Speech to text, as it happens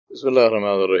بسم الله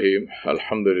الرحمن الرحيم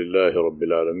الحمد لله رب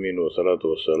العالمين والصلاة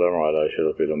والسلام على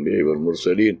أشرف الأنبياء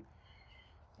والمرسلين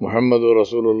محمد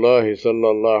رسول الله صلى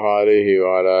الله عليه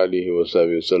وعلى آله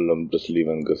وصحبه وسلم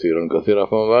تسليما كثيرا كثيرا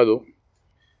فما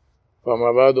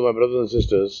بعد, my brothers and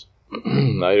sisters,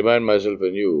 I remind myself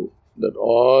and you that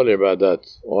all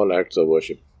ibadat, all acts of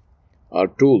worship are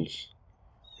tools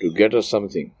to get us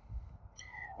something,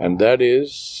 and that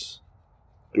is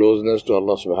closeness to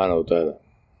Allah subhanahu wa ta'ala.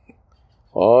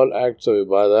 All acts of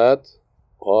ibadat,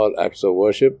 all acts of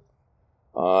worship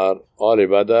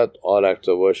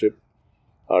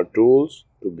are tools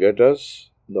to get us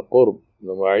the qurb,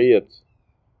 the ma'iyyat,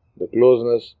 the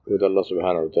closeness with Allah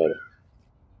subhanahu wa ta'ala.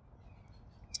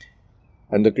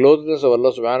 And the closeness of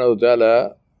Allah subhanahu wa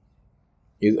ta'ala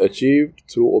is achieved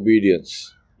through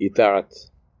obedience, ita'at.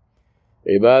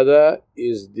 Ibadah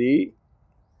is the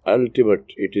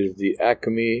ultimate, it is the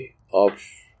acme of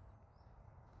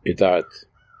ita'at.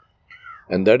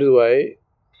 And that is why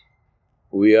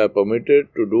we are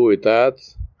permitted to do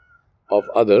ita'at of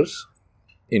others,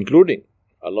 including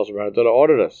Allah subhanahu wa ta'ala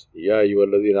ordered us, Ya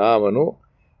ayyuhalladhina amanu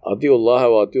ati'u Allah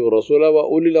wa ati'u Rasula wa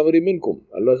ulil amri minkum.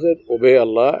 Allah said, obey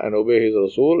Allah and obey His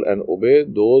Rasul and obey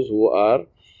those who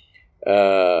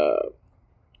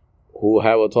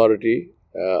have authority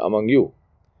among you.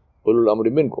 Ulul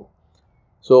amri minkum.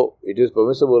 So it is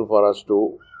permissible for us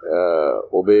to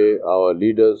obey our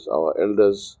leaders, our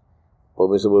elders,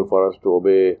 permissible for us to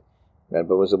obey, and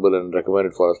permissible and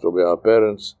recommended for us to obey our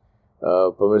parents,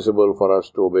 permissible for us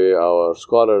to obey our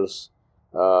scholars,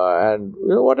 and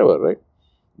whatever, right?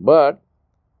 But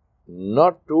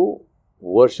not to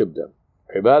worship them.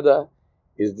 Ibadah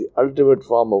is the ultimate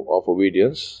form of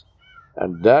obedience,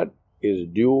 and that is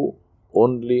due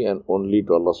only and only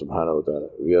to Allah subhanahu wa ta'ala.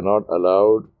 We are not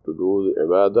allowed to do the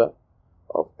ibadah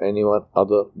of anyone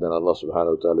other than Allah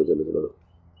subhanahu wa ta'ala.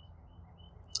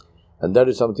 And that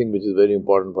is something which is very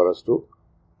important for us to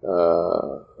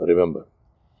remember.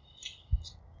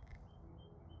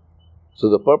 So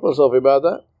the purpose of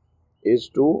ibadah is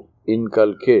to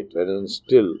inculcate and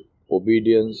instill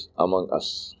obedience among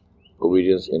us,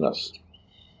 obedience in us.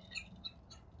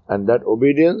 And that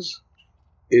obedience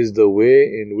is the way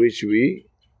in which we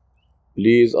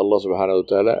please Allah subhanahu wa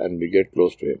ta'ala and we get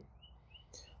close to Him.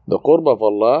 The qurb of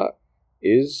Allah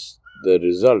is the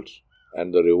result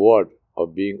and the reward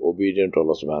of being obedient to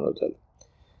Allah subhanahu wa ta'ala.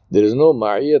 There is no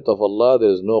ma'iyyat of Allah,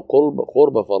 there is no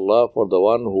qurb of Allah for the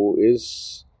one who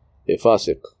is a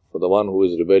fasiq, for the one who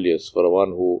is rebellious, for the one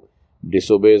who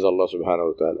disobeys Allah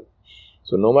subhanahu wa ta'ala.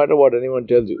 So no matter what anyone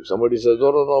tells you, somebody says,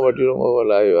 no, but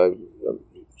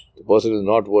the person is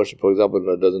not worship, for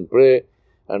example, doesn't pray,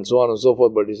 and so on and so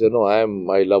forth, but he says, no, I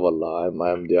love Allah,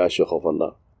 I am the ashq of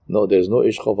Allah. No, there is no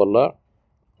ishq of Allah,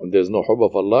 and there is no hub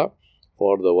of Allah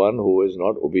for the one who is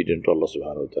not obedient to Allah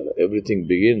subhanahu wa ta'ala. Everything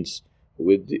begins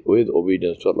with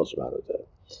obedience to Allah subhanahu wa ta'ala.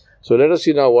 So let us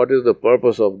see now what is the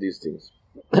purpose of these things.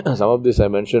 Some of this I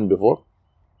mentioned before,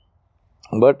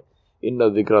 but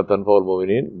inna dhikra tanfa'ul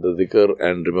mu'minin, the dhikr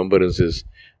and remembrance is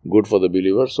good for the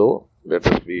believer, so let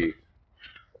us be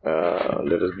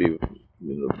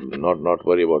not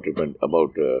worry about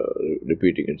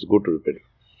repeating. It's good to repeat.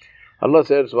 Allah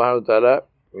said subhanahu wa ta'ala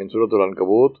in Surah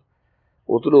Al-Ankabut,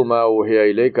 Utlu ma uhiya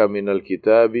ilayka min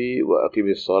al-kitabi wa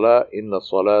aqimis salah inna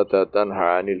salata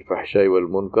tanha anil fahshay wal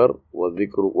munkar wa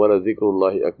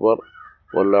dhikrullahi akbar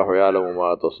wallahu ya'lamu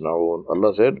ma tasna'un.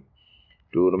 Allah said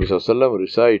to Nabi sallallahu alaihi wasallam,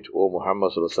 recite, O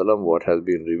Muhammad sallallahu alaihi wasallam, what has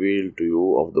been revealed to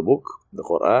you of the book, the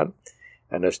Quran,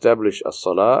 and establish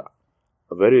as-salah.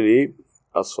 Verily,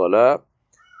 as-salah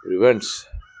prevents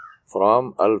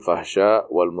from al-fahsha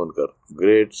wal-munkar,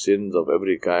 great sins of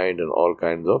every kind and all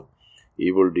kinds of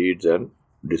evil deeds and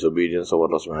disobedience of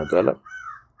Allah subhanahu wa ta'ala.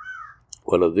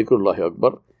 Wala dhikrullahi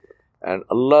akbar, and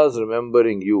Allah's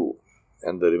remembering you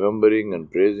and the remembering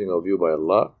and praising of you by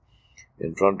Allah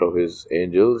in front of His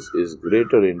angels is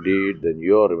greater indeed than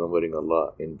your remembering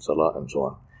Allah in salah and so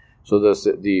on. So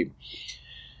the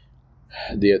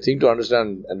thing to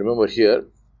understand and remember here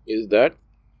is that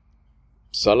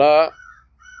salah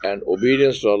and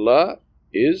obedience to Allah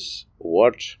is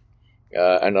what,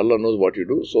 and Allah knows what you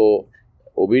do. So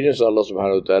obedience to Allah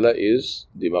subhanahu wa ta'ala is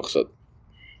the maqsad.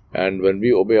 And when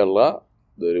we obey Allah,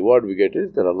 the reward we get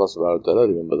is that Allah subhanahu wa ta'ala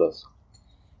remembers us.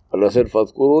 Allah said,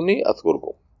 Fadhkuruni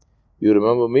adhkurkum. You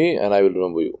remember me and I will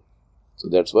remember you. So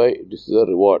that's why this is a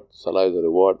reward. Salah is a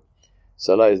reward.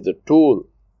 Salah is the tool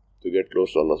to get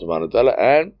close to Allah subhanahu wa ta'ala,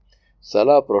 and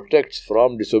salah protects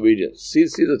from disobedience. See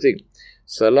the thing.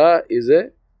 Salah is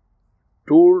a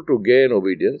tool to gain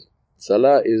obedience.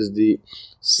 Salah is the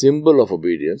symbol of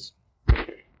obedience.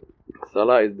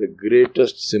 Salah is the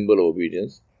greatest symbol of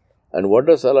obedience. And what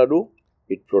does salah do?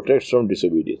 It protects from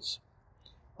disobedience.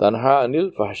 Tanha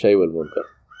anil fahshai wal munkar.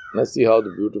 Let's see how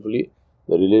beautifully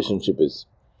the relationship is.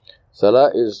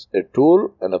 Salah is a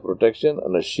tool and a protection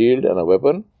and a shield and a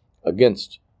weapon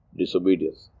against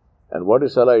disobedience. And what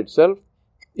is salah itself?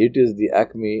 It is the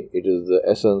acme, it is the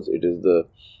essence, it is the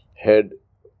head,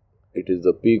 it is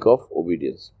the peak of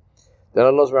obedience. Then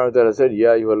Allah subhanahu wa ta'ala said,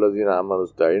 Ya ayyuhallazina amanu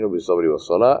ista'inu bis-sabri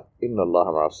was-salah, inna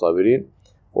Allaha ma'as sabirin.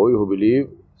 O you who believe,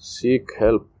 seek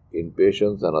help in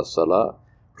patience and as-salah.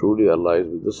 Truly Allah is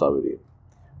with the sabirin.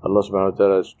 Allah subhanahu wa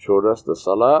ta'ala showed us the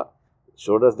salah,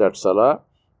 showed us that salah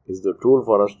is the tool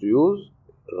for us to use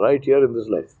right here in this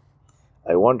life.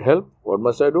 I want help, what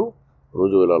must I do?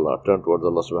 Ruju ila Allah, turn towards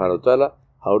Allah subhanahu wa ta'ala.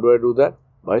 How do I do that?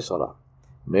 By salah.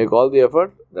 Make all the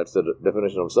effort, that's the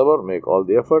definition of sabr, make all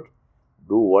the effort,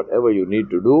 do whatever you need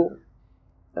to do,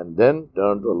 and then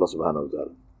turn to Allah subhanahu wa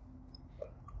ta'ala.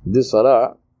 This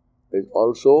salah is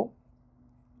also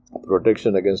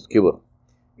protection against kibr.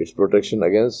 It's protection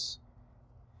against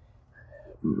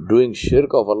doing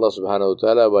shirk of Allah subhanahu wa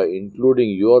ta'ala by including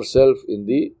yourself in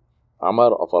the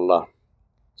amar of Allah.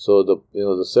 So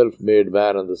the self-made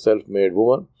man and the self-made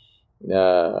woman,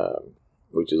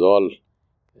 which is all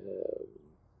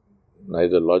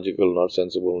neither logical, nor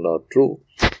sensible, nor true,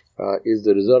 is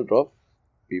the result of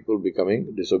people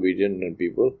becoming disobedient and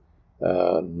people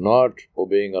not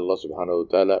obeying Allah subhanahu wa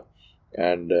ta'ala,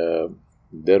 and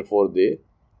therefore they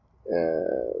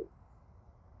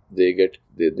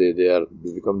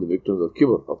become the victims of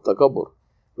kibr, of takabbur,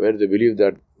 where they believe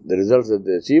that the results that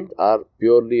they achieved are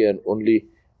purely and only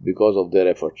because of their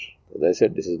efforts. As I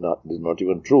said, this is not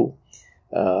even true.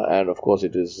 And of course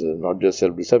it is not just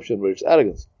self-deception, but it's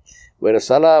arrogance. Whereas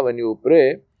salah, when you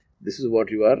pray, this is what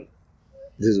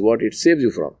it saves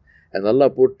you from. And Allah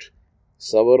put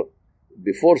sabr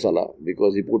before salah,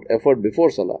 because He put effort before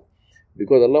salah.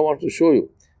 Because Allah wants to show you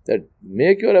that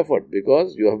make your effort,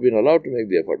 because you have been allowed to make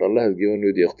the effort. Allah has given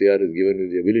you the ikhtiyar, has given you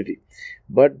the ability.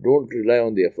 But don't rely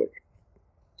on the effort.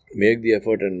 Make the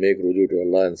effort and make ruju to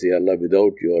Allah and say, Allah,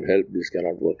 without your help, this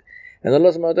cannot work. And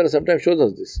Allah subhanahu wa ta'ala sometimes shows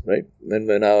us this, right?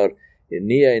 When our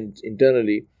niyyah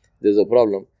internally, there's a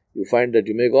problem, you find that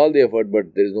you make all the effort,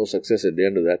 but there is no success at the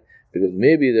end of that, because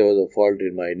maybe there was a fault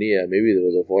in my niyyah, maybe there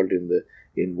was a fault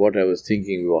in what I was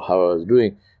thinking or how I was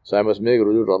doing. So I must make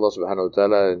ruju to Allah subhanahu wa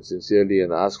ta'ala and sincerely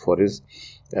and ask for His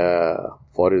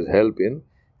help in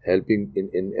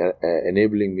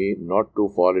enabling me not to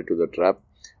fall into the trap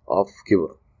of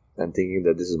kibr and thinking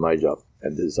that this is my job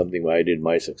and this is something I did,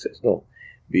 my success. No.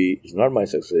 It's not my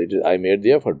success. I made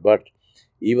the effort, but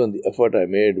even the effort I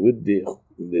made with the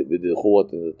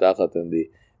quwwat and the taqat and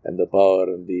the power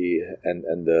and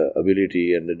the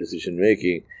ability and the decision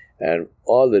making and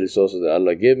all the resources that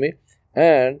Allah gave me,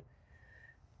 and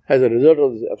as a result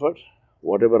of this effort,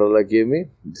 whatever Allah gave me,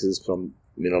 this is from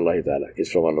Allah Ta'ala.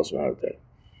 It's from Allah Subhanahu wa Ta'ala.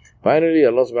 Finally,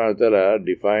 Allah Subhanahu wa Ta'ala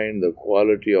defined the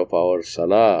quality of our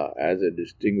salah as a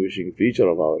distinguishing feature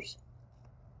of ours.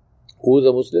 Who is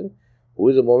a Muslim? Who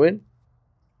is a mu'min?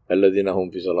 الَّذِينَ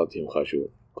هُمْ فِي صَلَاتِهِمْ خَاشِعُونَ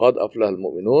قَدْ أَفْلَحَ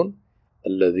الْمُؤْمِنُونَ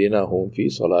الَّذِينَ هُمْ فِي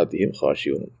صَلَاتِهِمْ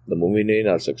خَاشِعُونَ. The mu'mineen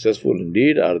are successful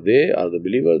indeed. Are the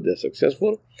believers? They are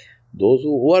successful. Those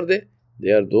who are they?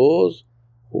 They are those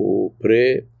who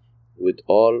pray with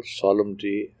all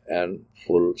solemnity and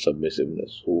full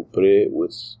submissiveness, who pray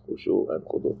with khushu and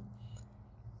khudu.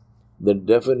 The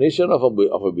definition of a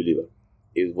believer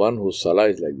is one whose salah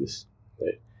is like this.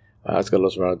 Right? I ask Allah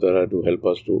subhanahu wa ta'ala to help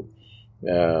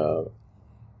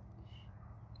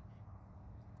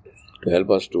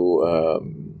us to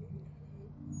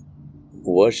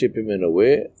worship Him in a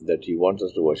way that He wants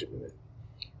us to worship Him in.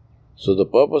 So the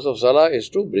purpose of salah is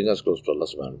to bring us close to Allah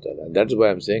subhanahu wa ta'ala. And that's why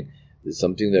I'm saying this is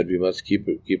something that we must keep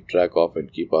track of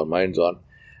and keep our minds on,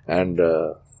 and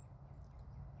to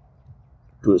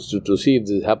see if this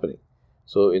is happening.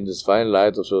 So in this final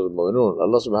ayat of Surah Al-Mu'minun,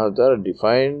 Allah subhanahu wa ta'ala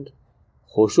defined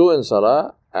khushu in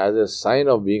salah as a sign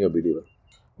of being a believer.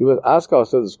 We must ask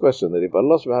ourselves this question, that if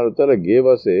Allah subhanahu wa ta'ala gave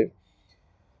us a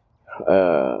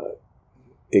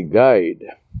guide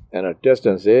and a test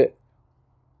and say,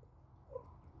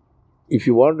 if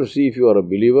you want to see if you are a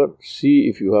believer, see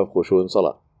if you have khushu in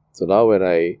salah. So now when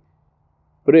I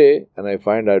pray and I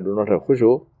find I do not have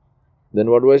khushu, then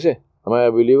what do I say? Am I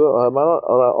a believer or am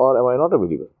I not a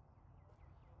believer?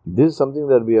 This is something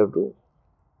that we have to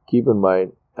keep in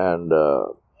mind and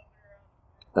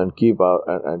keep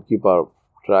our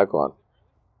track on.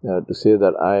 To say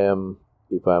that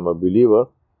if I am a believer,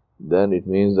 then it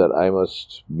means that I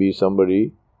must be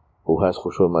somebody who has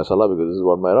khushu in my salah, because this is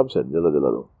what my Rabb said, Jalla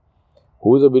Jalaluhu.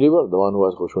 Who is a believer? The one who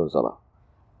has khushu in salah.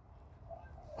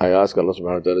 I ask Allah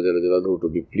subhanahu wa ta'ala Jalla Jalaluhu to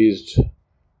be pleased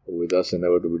with us and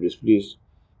never to be displeased,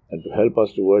 and to help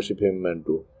us to worship Him and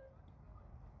to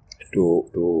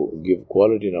give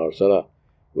quality in our salah,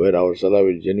 where our salah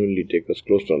will genuinely take us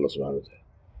close to Allah subhanahu wa ta'ala.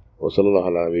 Wa sallallahu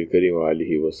ala nabiyil kareem wa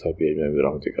alihi wa sahbihi ajma'in bi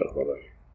rahmatika ya arhamar rahimin.